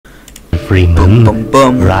Freeman. Bum, bum,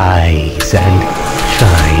 bum. Rise and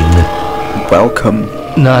shine. Welcome.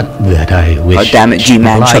 Not that I wish. Oh damn it,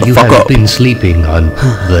 G-Man, shut the you fuck have up. been sleeping on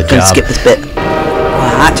the Gonna job. skip this bit. Oh,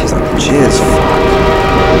 that tastes like cheers.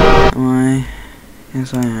 Why?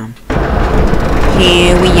 Yes, I am.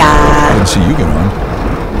 Here we are. I didn't see you get on.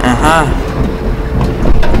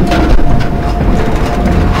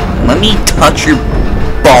 Let me touch your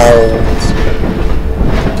balls.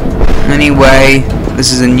 Anyway,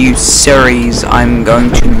 this is a new series I'm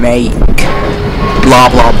going to make. Blah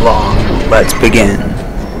blah blah. Let's begin.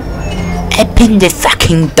 Open the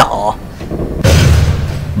fucking door.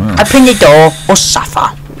 Open the door or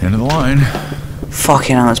suffer. End of the line.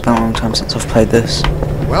 Fucking hell, it's been a long time since I've played this.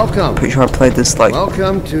 Welcome. Pretty sure I played this like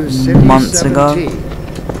Welcome to City months 17. ago.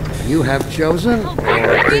 You have chosen or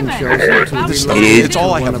been chosen to be Idiot. It's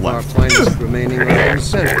all I one have of our left. finest remaining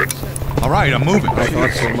representatives. All right, I'm moving. I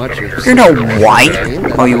thought so much of You're not white.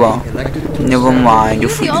 Oh, you are. elected to Never mind. You're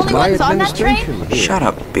The free. only my ones on that train? administration here Shut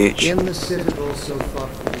up, bitch. in the citadel so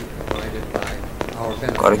thoughtfully provided by our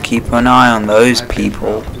benefit. Gotta keep an eye on those I've been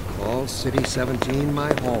people. proud to call City 17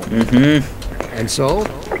 my home. Mm-hmm. And so,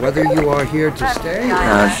 whether you are here to stay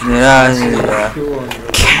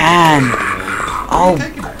Can. Oh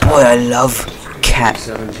boy, I love cat.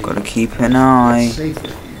 Gotta keep an eye.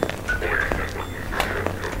 safely,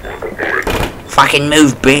 Fucking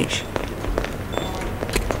move, bitch.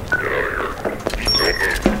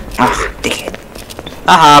 Ah, dickhead.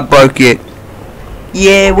 Aha, broke it.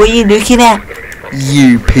 Yeah, what are you looking at?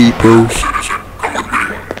 You people.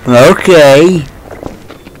 Okay.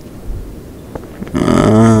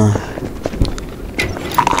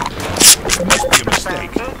 Must be a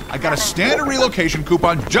mistake. I got a standard relocation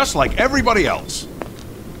coupon just like everybody else.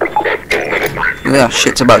 Yeah,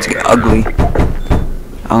 shit's about to get ugly.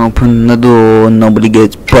 I'll open the door, nobody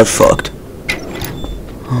gets butt fucked.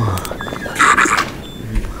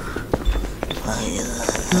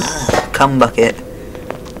 Come bucket.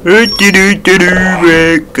 Gonna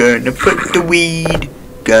put the weed.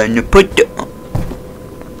 Gonna put the.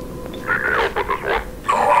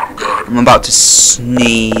 I'm about to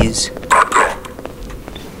sneeze.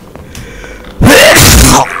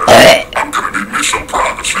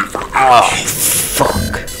 Oh, fuck.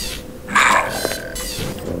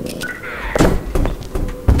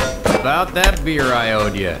 About that beer I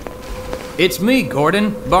owed you. It's me,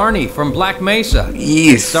 Gordon, Barney from Black Mesa.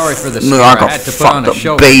 Yes. Sorry for the Look scare. like I a had to put on a fucked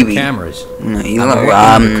show up for baby. the cameras. No, you I'm look working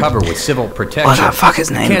undercover with civil protection. what the fuck is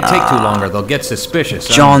his name? Can't take too long or they'll get suspicious.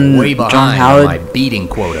 John- I'm way behind John Howard? on my beating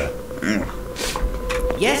quota.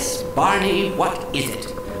 Yes, Barney, what is it?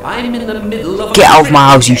 I'm in the middle of Get out of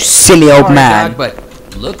my house, you silly old Sorry, man. Doc,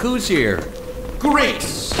 but look who's here. Great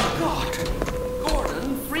Scott!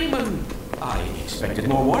 Gordon Freeman! I expected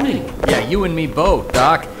more warning. Yeah, you and me both,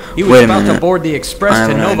 Doc. He was Wait a about to minute. board the express I have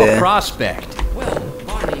to an Nova idea. Prospect. Well,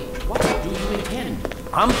 Barney, what do you intend?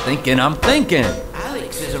 I'm thinking.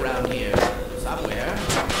 Alex is around here, somewhere.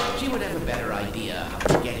 She would have a better idea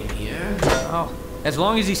of getting here. Oh, as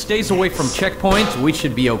long as he stays away from checkpoints, we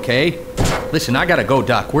should be okay. Listen, I gotta go,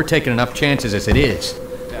 Doc. We're taking enough chances as it is.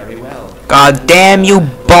 Very well. God damn you,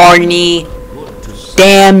 Barney.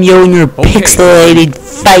 Damn you and your Okay, pixelated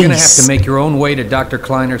You're gonna have to face. make your own way to Dr.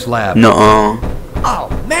 Kleiner's lab. Nuh-uh. Oh,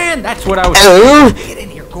 man, that's what I was... Oh, Get in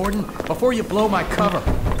here, Gordon, before you blow my cover.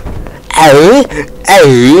 oh,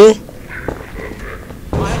 oh.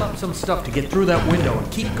 Pile up some stuff to get through that window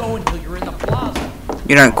and keep going till you're in the plaza.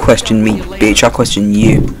 You don't question me, bitch. I question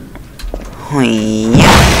you.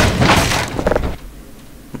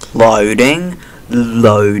 Loading,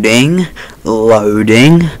 loading,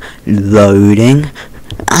 loading, loading.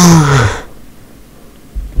 Ah.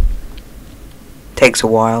 Takes a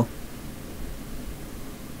while.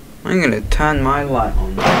 I'm gonna turn my light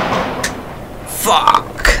on.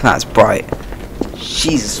 Fuck, that's bright.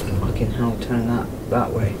 Jesus fucking hell, turn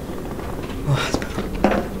that way. Oh, that's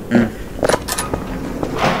better.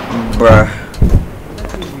 Bruh.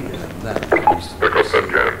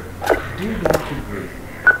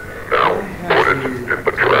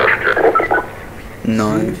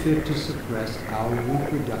 No. fit to suppress our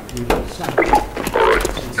reproductive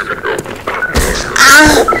cycle.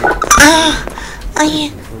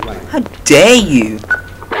 How dare you?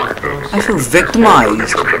 I feel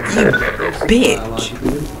victimized. You bitch.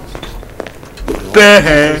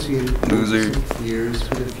 Loser.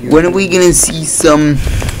 When are we gonna see some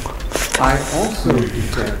I also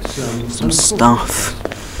detect some stuff?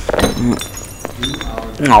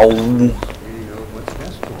 No.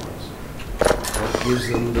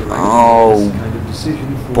 Oh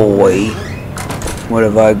boy. What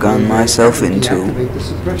have I gotten myself into? Deactivate the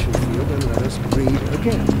suppression field and let us breed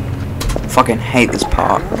again. Fucking hate this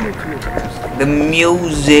part. The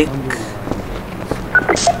music.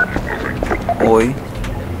 Oi.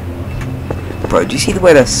 Bro, do you see the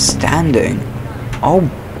way they're standing? Oh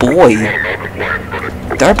boy.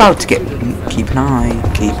 They're about to get... Keep an eye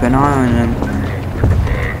on them.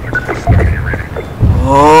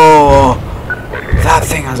 Oh, that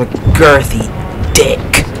thing has a girthy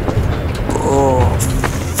dick. Oh,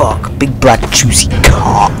 fuck. Big black juicy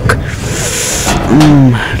cock.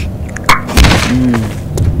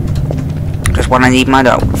 Just when I need my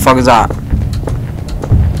dough. What the fuck is that?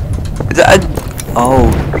 Is that a...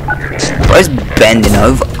 Oh. Bro, it's bending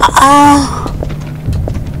over. Ah.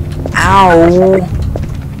 Ow.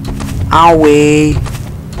 Owie.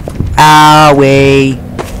 Owie.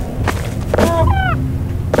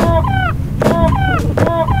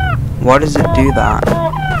 Why does it do that?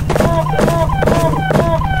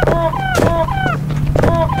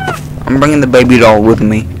 I'm bringing the baby doll with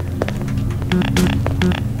me.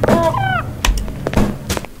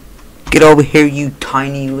 Get over here, you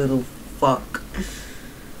tiny little fuck.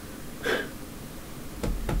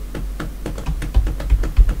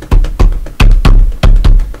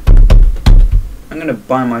 I'm gonna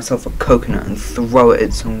buy myself a coconut and throw it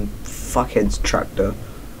at some fuckhead's tractor.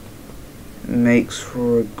 Makes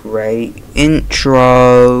for a great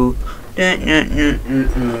intro.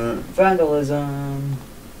 Vandalism.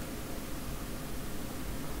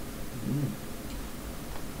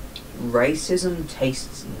 Racism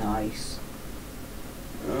tastes nice.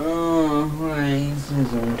 Oh,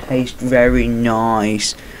 racism tastes very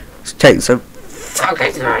nice. Let's take some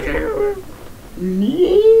fucking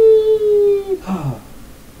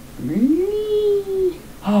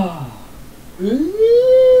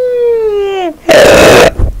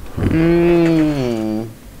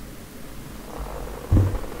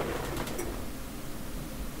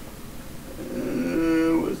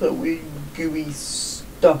what's that weird gooey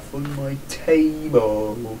stuff on my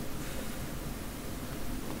table?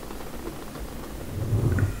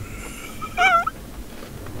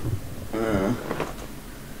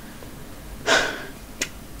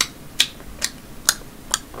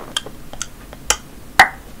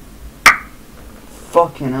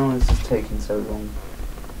 Fucking hell, this is taking so long.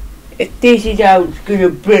 If this is how it's gonna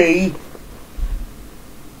be,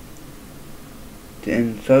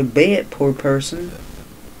 then so be it, poor person.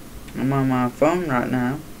 I'm on my phone right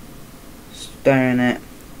now, staring at...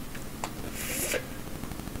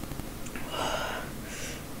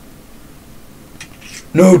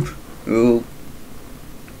 No! Ooh.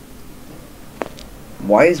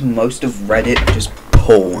 Why is most of Reddit just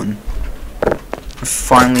porn? I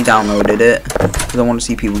finally downloaded it because I want to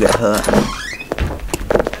see people get hurt.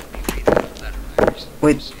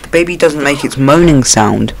 Wait, baby doesn't make its moaning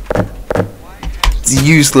sound. It's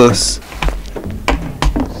useless.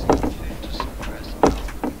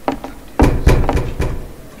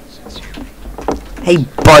 Hey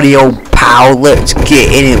buddy, old pal, let's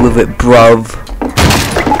get in it with it, bruv.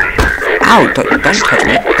 Ow, don't touch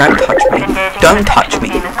me, don't touch me, don't touch me,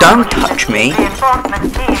 don't touch me.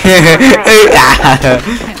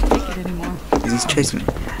 He's chasing me.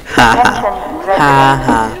 Ha ha. Ha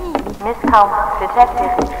ha. Miscount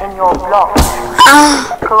detected in your block.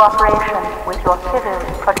 Cooperation with your civil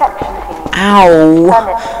protection team. Ow.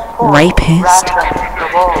 Rapist.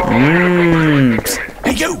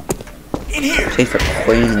 Hey, you! In here! Pay for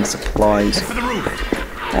cleaning supplies. Head for the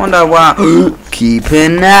roof. Wonder why. Keep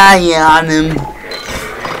an eye on him.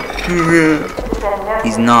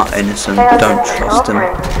 He's not innocent. Don't trust him.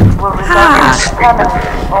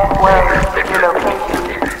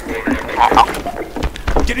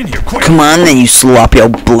 Get in here, quick! Come on then, you sloppy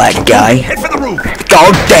old black guy. Head for the roof!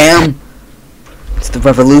 God damn! It's the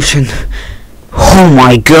revolution. Oh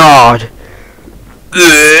my god.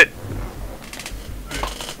 Oh,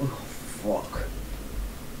 fuck.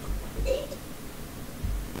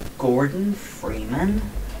 Gordon Freeman?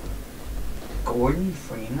 Gordon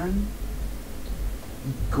Freeman?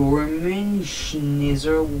 Gorman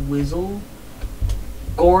Schnizzle Whizzle?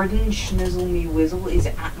 Gordon Schnizzle Me Whizzle is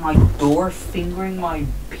at my door fingering my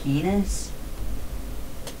penis?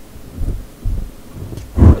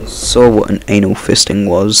 I saw what an anal fisting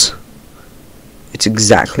was. It's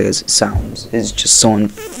exactly as it sounds. It's just someone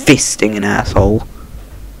fisting an asshole.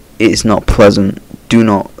 It is not pleasant. Do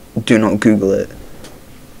not Google it.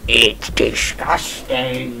 It's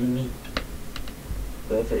disgusting.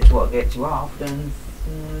 But if it's what gets you off, then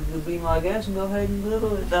it'll be my guess and go ahead and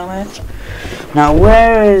Google it, dumbass. Now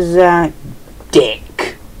where is that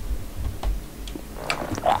dick?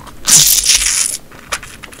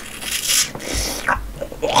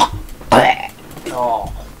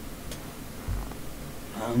 Oh.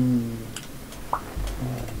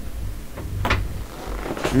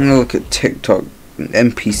 I'm gonna look at TikTok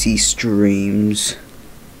NPC streams.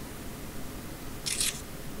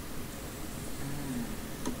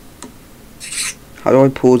 How do I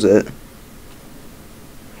pause it?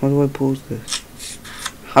 How do I pause this?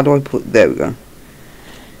 How do I put? There we go.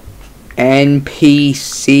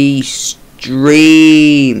 NPC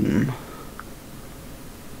stream.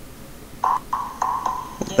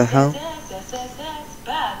 What the hell?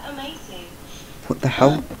 What the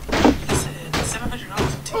hell?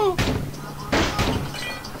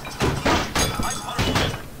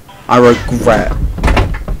 I regret.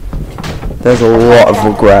 There's a lot of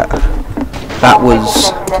regret. That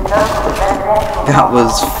was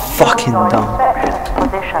fucking dumb.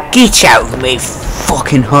 Get out of me,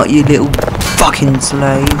 fucking hut, you little fucking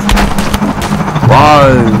slave.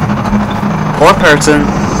 Whoa. Poor person.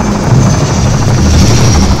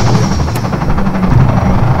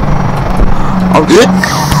 Oh,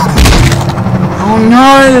 oh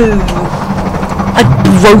no! I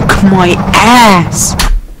broke my ass!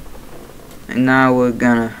 And now we're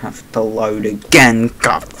gonna have to load again.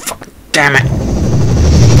 God fuck damn it.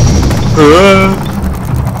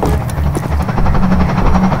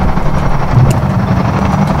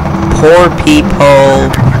 Poor people.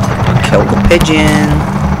 Kill the pigeon.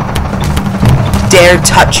 Dare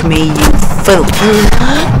touch me, you filth.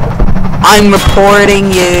 I'm reporting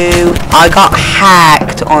you. I got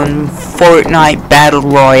hacked on Fortnite Battle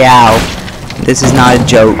Royale. This is not a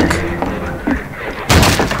joke.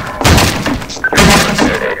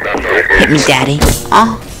 Hit me, daddy.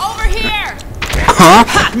 Oh. Over here. Huh?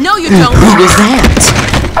 Ha, no, you don't. Who was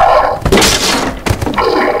that?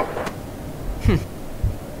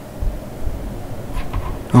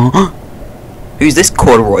 Oh. Who's this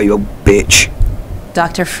corduroy, you bitch?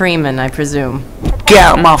 Dr. Freeman, I presume. Get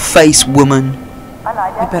out of my face, woman.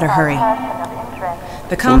 We better hurry.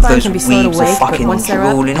 The combine can be slowed away, but once they're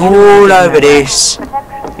up, rolling all over this.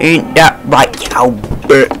 Ain't that right, you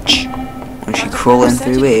bitch? When she crawling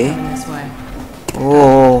through here. This way.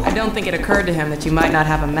 Oh. I don't think it occurred to him that you might not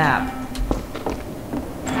have a map.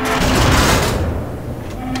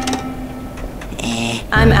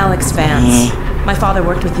 I'm Alex Vance. My father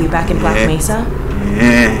worked with you back in Black Mesa.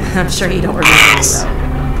 I'm sure you don't remember me, though.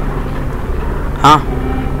 Huh?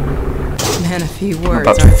 Man, a few words,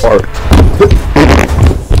 About to aren't fart.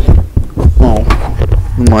 Oh,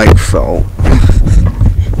 the mic fell.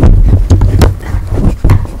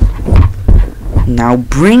 Now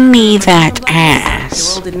bring me that ass.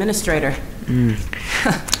 your old administrator.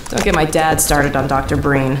 Don't get my dad started on Dr.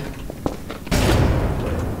 Breen.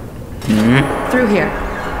 Through here.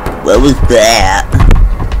 What was that?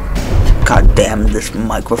 God damn this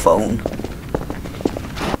microphone.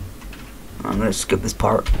 I'm gonna skip this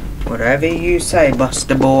part. Whatever you say,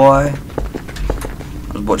 Buster boy.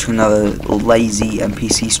 I was watching another lazy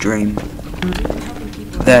NPC stream.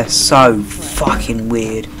 They're so fucking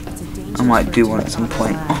weird. I might do one at some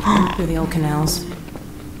point. Through the old canals.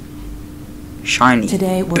 Shiny.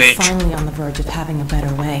 Today we're bitch. finally on the verge of having a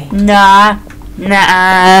better way. Nah, you're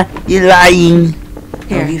lying.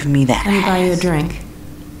 Here, Give me that. let me buy you a drink.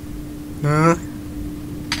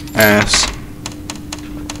 Ass.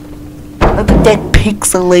 Look at that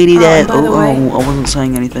pixelated ass. by the way- I wasn't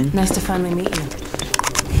saying anything. Nice to finally meet you.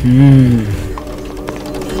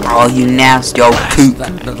 Oh, you nasty old coot.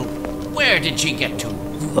 That little... Where did she get to?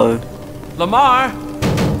 Oh. Lamar!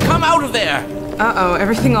 Come out of there! Uh-oh,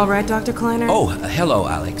 everything all right, Dr. Kleiner? Oh, hello,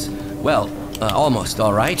 Alex. Well, almost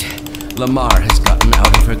all right. Lamar has gotten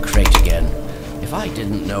out of her crate again. If I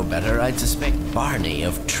didn't know better, I'd suspect Barney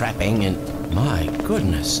of trapping and... My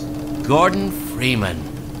goodness. Gordon Freeman.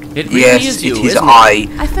 It really Yes, is you, it is isn't I,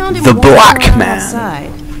 I found him the wandering black around man.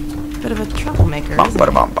 outside. Bit of a troublemaker, Bum, isn't bada,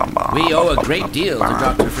 he? bum, bum, bum. We owe a great deal to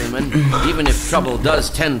Dr. Freeman, even if trouble does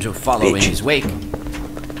tend to follow in Bitch. his wake.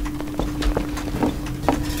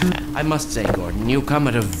 I must say, Gordon, you come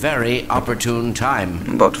at a very opportune time.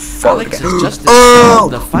 I'm about to fall Alex again. has just discovered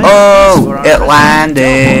the final piece for our it present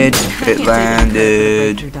landed. I It can't take any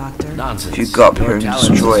landed. credit for the breakthrough, Nonsense. If you go up Your here and talents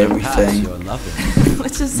destroy surpass everything. your loving. Doctor.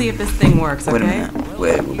 Let's just see if this thing works, Wait a okay? minute.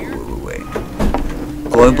 Wait.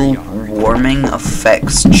 Global warming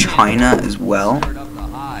affects China as well?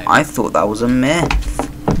 I thought that was a myth,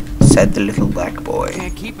 said the little black boy.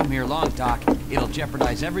 Can't keep him here long, Doc. It'll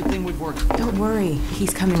jeopardize everything we've worked for. Don't worry,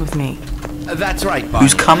 he's coming with me. That's right, Barney.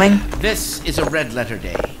 Who's coming? This is a red letter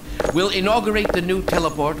day. We'll inaugurate the new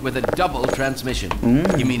teleport with a double transmission.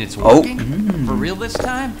 You mean it's Oh. working? For real this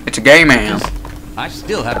time? It's a gay man. I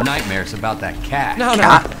still have nightmares about that cat. No,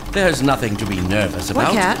 Cat? there's nothing to be nervous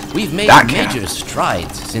about. cat? We've made That cat. major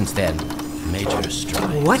strides since then. Major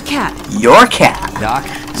strides. What cat? Your cat. Doc,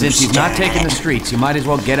 Since he's not taking the streets, you might as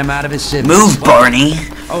well get him out of his city. Move, Barney.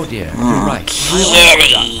 Oh dear, you're right.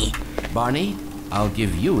 Kitty. Barney, I'll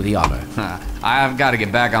give you the honor. I've got to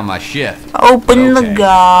get back on my shift. Open the Okay.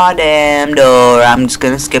 goddamn door. I'm just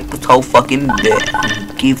gonna skip this whole fucking bit.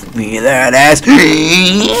 Give me that ass.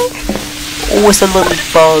 Oh, it's a little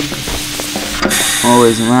bug. Oh,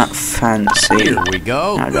 isn't that fancy? Here we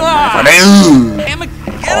go. I don't know if I do. Damn it,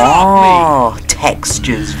 get off Oh,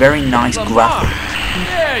 textures. Very nice Lamar, graphics.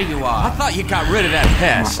 there you I are. thought you got rid of that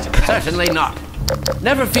pest. Certainly not.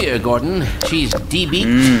 Never fear, Gordon. She's debeat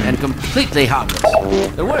and completely harmless.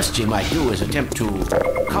 The worst she might do is attempt to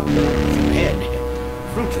couple with your head.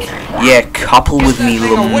 Fruitless. Yeah, couple with me,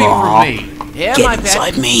 Get away Lamar. from me. Here, Get my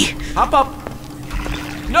inside pet. me. Hop up.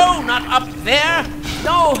 No, not up there.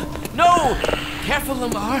 No, no. Careful,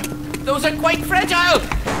 Lamar. Those are quite fragile.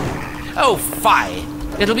 Oh, fie.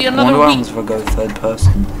 It'll be another Wonder week. if I go third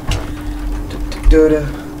person.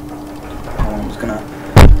 I'm just gonna.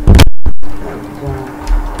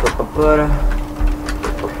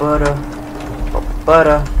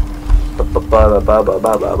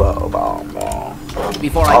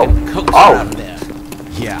 Before I can coax her out of there.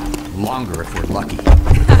 Yeah, longer if we're lucky.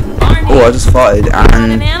 Oh, I just farted, I'm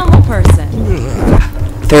an and animal person.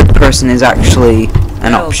 third person is actually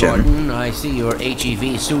an Well, option. Gordon, I see your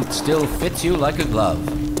HEV suit still fits you like a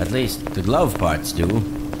glove. At least the glove parts do.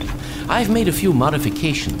 I've made a few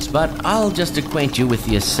modifications, but I'll just acquaint you with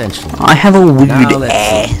the essentials. I have a weird Now let's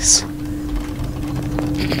ass.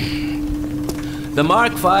 The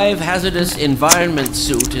Mark V hazardous environment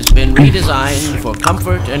suit has been redesigned for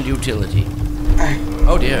comfort and utility.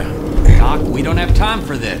 Oh dear. Doc, we don't have time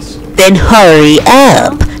for this. Then hurry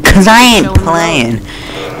up, cause I ain't playing.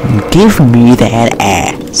 Give me that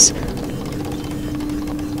ass.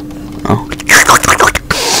 Oh.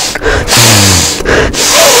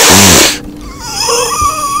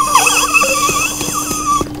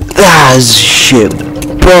 That's shit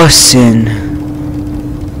bussin'.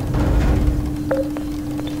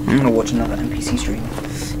 I'm gonna watch another NPC stream.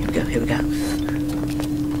 Here we go, here we go.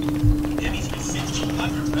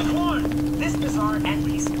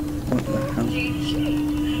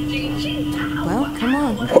 What the hell? Well, come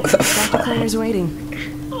on. What the Dr. fuck? Claire's waiting.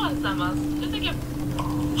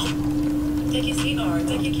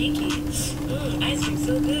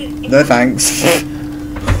 No thanks.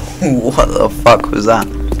 What the fuck was that?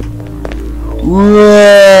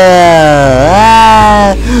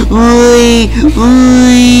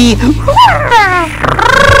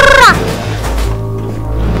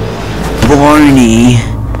 Barney.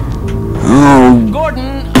 Oh,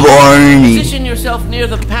 Gordon, Barney. position yourself near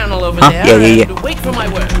the panel over Huh? there Yeah. and wait for my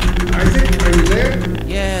word. Isaac, are you there?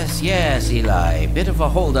 Yes, Eli. Bit of a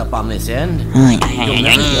holdup on this end. You'll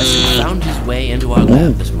never guess who found his way into our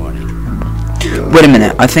lab this morning. Wait a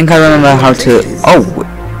minute, I think I remember how to. Oh,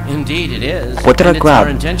 Indeed it is. What did And I it's grab? our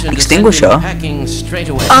intention Extinguisher? To send him packing straight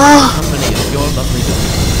away in company of your lovely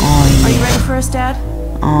daughter. Are you ready for us, Dad?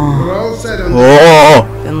 We're all set on oh,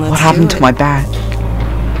 Then let's what do happened to it. my back?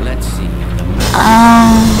 Let's see. The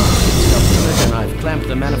massive and I've clamped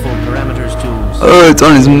the manifold parameters to Oh, it's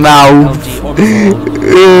on his mouth. LT orbital.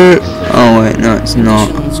 Oh wait, no, it's not.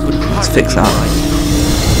 Conditions could Let's hardly fix be that. right.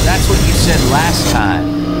 That's what you said last time.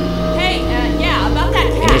 Hey, yeah, about that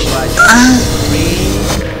cat. Initialize. 3,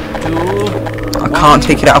 2. I can't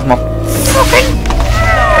take it out of my.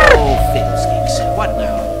 Oh, fiddlesticks. What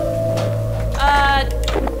now?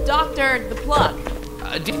 Doctor, the plug.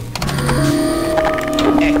 Excellent.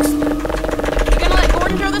 You gonna let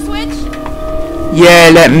Gordon throw the switch? Yeah,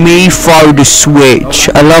 let me throw the switch.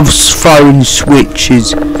 I love throwing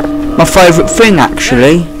switches. My favourite thing,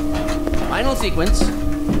 actually. Final sequence.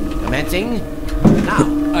 Commencing. Now.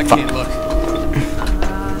 I can't look.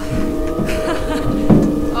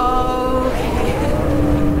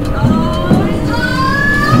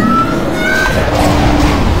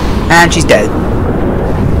 And she's dead.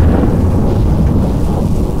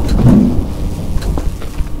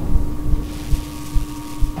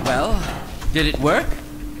 Well, did it work?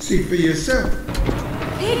 See for yourself.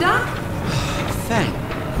 Hey, Doc. Thank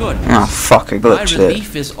goodness. Oh fuck, I My glitched it.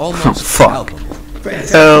 relief is almost fuck. palpable.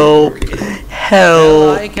 Fantastic. Help. Well,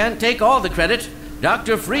 Help. I can't take all the credit.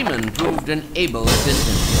 Dr. Freeman proved an able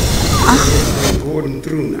assistant. Bring Gordon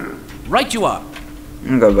through now. Right you are.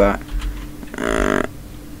 I'm gonna go back.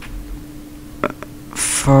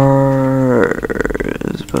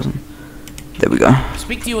 First person. There we go.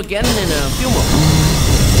 Speak to you again in a few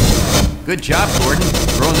moments. Good job, Gordon.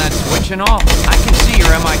 Throwing that switch and all. I can see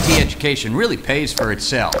your MIT education really pays for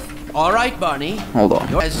itself. All right, Barney. Hold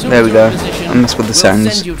on. As soon There as we you're go. in position, I messed with the we'll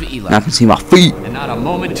settings. send you to Eli. Now I can see my feet. And not a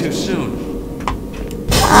moment too soon.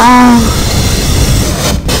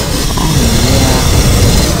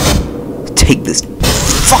 Take this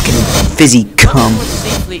fucking fizzy cum. Once we're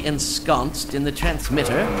safely ensconced in the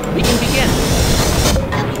transmitter, we can begin.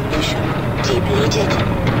 Ammunition depleted.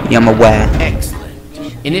 Yeah, I'm aware. Excellent.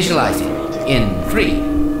 Initializing in 3,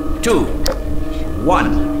 2,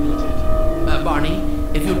 1. Barney,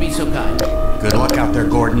 if you'd be so kind. Good luck out there,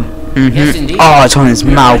 Gordon. Yes, indeed. Oh, it's on his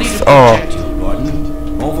We're mouth. ready to Oh. protect you,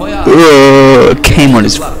 Gordon. Bon voyage. It came on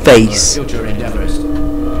his Good luck with face. your future endeavors.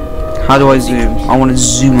 How do I zoom? I want to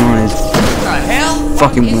zoom on his The hell?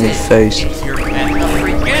 fucking What is weird it? face. It's your man, the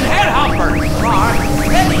freaking head hopper.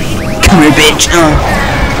 Come here, bitch.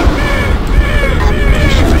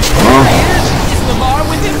 Is Lamar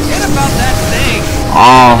with him? Forget about that thing.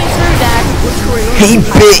 Oh. Hey,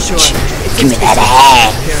 bitch. Give me that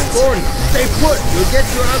head. Gordon, stay put. You'll get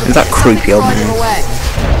your other. Is that creepy old man?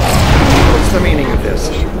 What's the meaning of this?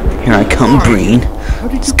 Here I come, Breen. How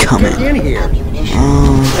did It's you coming. get in here? Hey,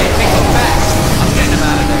 think so fast. I'm getting him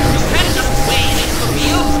out of there. Head enough way into the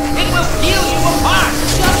field, it will peel you apart.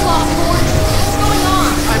 Just lost, Gordon. What's going on?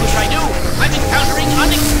 I wish I knew. I'm encountering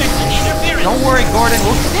unexpected interference. Don't worry, Gordon.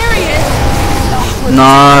 There he is.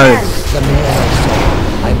 No. The man I saw.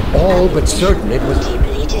 I'm all but certain it was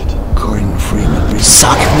Depleted. Gordon Freeman.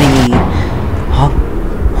 Suck me. Huh?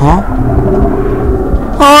 Huh?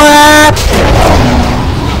 What?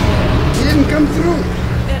 He didn't come through.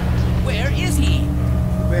 Then where is he?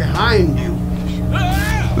 Behind you.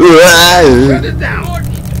 Whoa. Shut it down.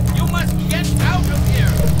 Gordon, you must get out of here.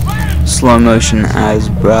 Fire! Slow motion as,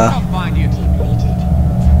 bruh. I'll find you.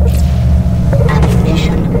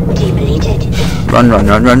 Ammunition depleted. Run, run,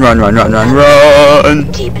 run, run, run, run, run, run,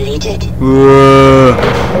 run. Depleted. Whoa.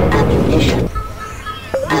 Ammunition.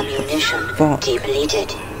 Ammunition Fuck.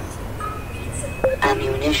 depleted.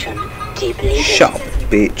 Ammunition depleted. Shut up,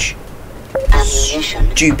 bitch.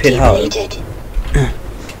 Ammunition Stupid hoe. depleted.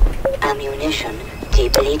 Ammunition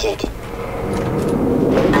depleted.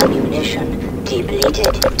 Ammunition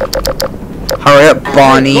depleted. Hurry up,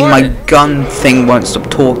 Barney. My Gordon. gun thing won't stop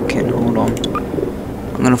talking. Hold on.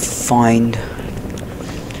 I'm gonna find.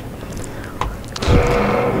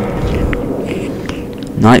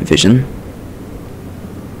 Night vision.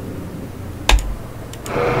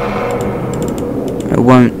 It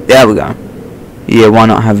won't. There we go. Yeah, why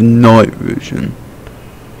not have night vision?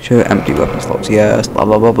 Show empty weapon slots. Yes. Blah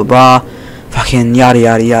blah blah blah blah. Fucking yada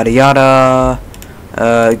yada yada yada.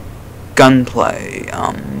 Gunplay.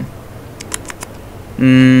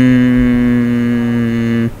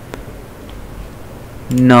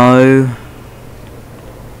 No.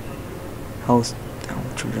 Health.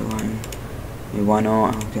 Trigger line. Yeah, why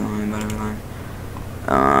not? Health line. Battery line.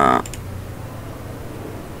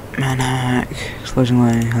 Manhack. Explosion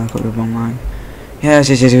line. Helicopter bomb line. Yes,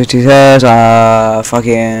 yes, yes, yes, yes,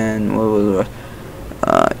 fucking. What was the rest?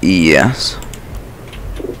 Yes.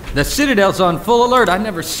 The Citadel's on full alert. I've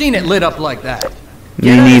never seen it lit up like that. Me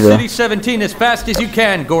Get out of neither. City 17 as fast as you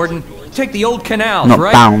can, Gordon. Take the old canals, Not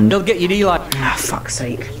right? bound. They'll get you to Eli. Ah, fuck's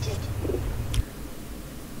sake.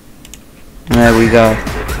 There we go.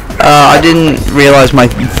 I didn't realise my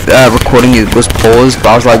recording was paused, but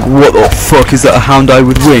I was like, what the fuck is that, a hound eye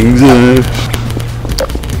with wings?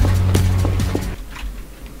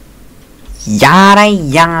 Yada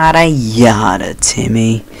yada yada,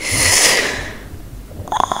 Timmy.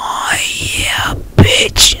 Oh yeah,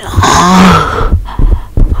 bitch.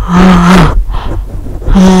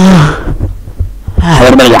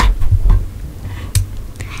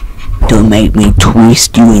 Don't make me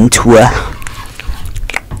twist you into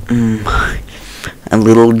a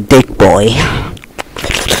little dick boy.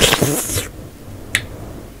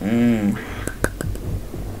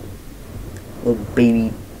 Little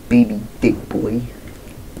baby dick boy.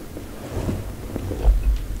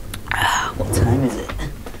 What time is it?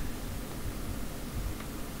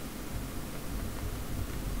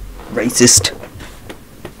 Racist.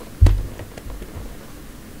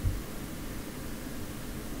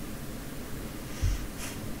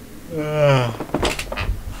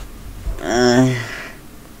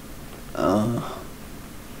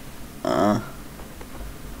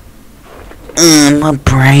 My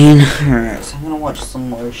brain hurts. I'm gonna watch some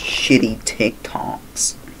more shitty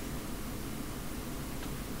TikToks.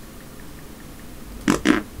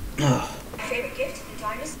 Favorite gift? The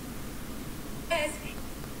dinosaur?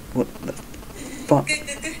 What the fuck?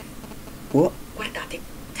 What? Guardate.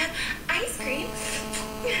 Ice cream.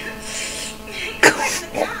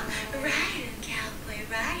 Ride 'em, cowboy,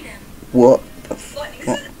 ride 'em. What the fuck?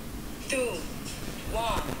 2,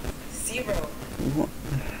 1, 0. What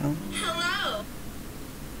the hell? Hello.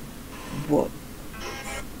 What?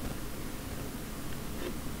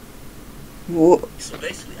 What? So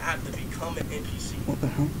basically, I have to become an NPC. What the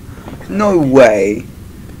hell? No way.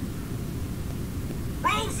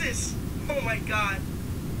 Roses! Oh my god.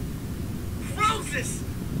 Roses!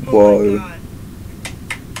 Oh Whoa. my god.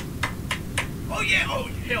 Oh yeah, oh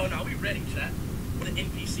hell no, we ready, chat. The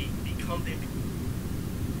NPC, become the NPC.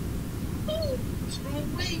 Oh, what's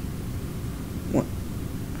wrong way? What?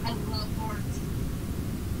 I love hearts.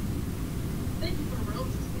 Thank you for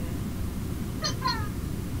roses, man.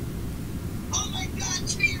 Oh my god,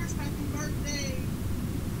 cheers! Happy birthday!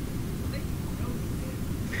 Thank you for roses,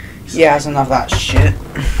 man. Yeah, that's enough of that shit.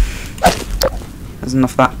 There's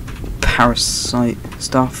enough of that parasite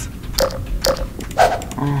stuff.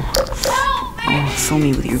 Oh, fill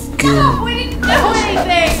me with your goo. No, we didn't do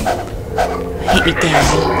anything! Hit me down.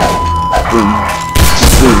 Boom.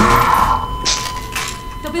 Boom.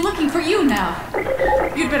 They'll be looking for you now.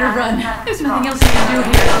 You'd better run. There's nothing else you can do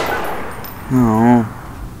here. Oh.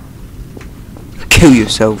 Kill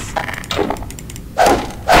yourself.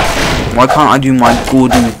 Why can't I do my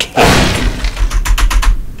golden kick?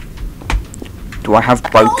 Do I have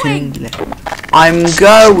broken leg? I'm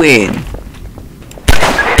going!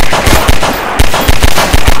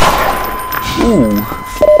 Ooh,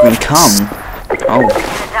 green come. Oh.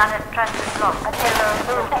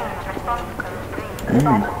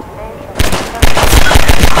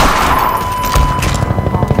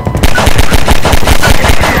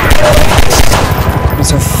 It's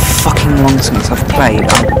so fucking long since I've played.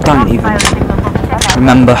 I don't even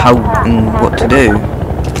remember how and what to do.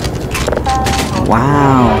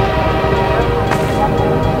 Wow.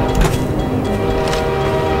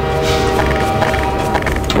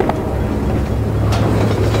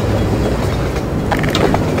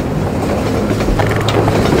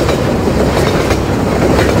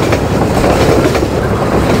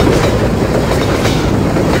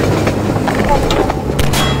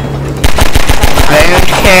 I don't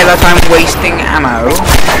care that I'm wasting ammo,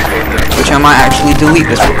 which I might actually delete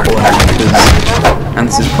this recording because, and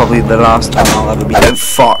this is probably the last time I'll ever be. Oh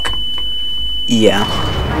fuck. Yeah.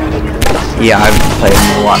 Yeah, I've played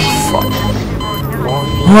more like fuck.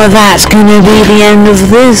 Well, that's gonna be the end of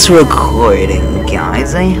this recording,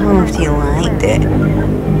 guys. I hope you liked it.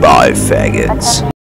 Bye, faggots.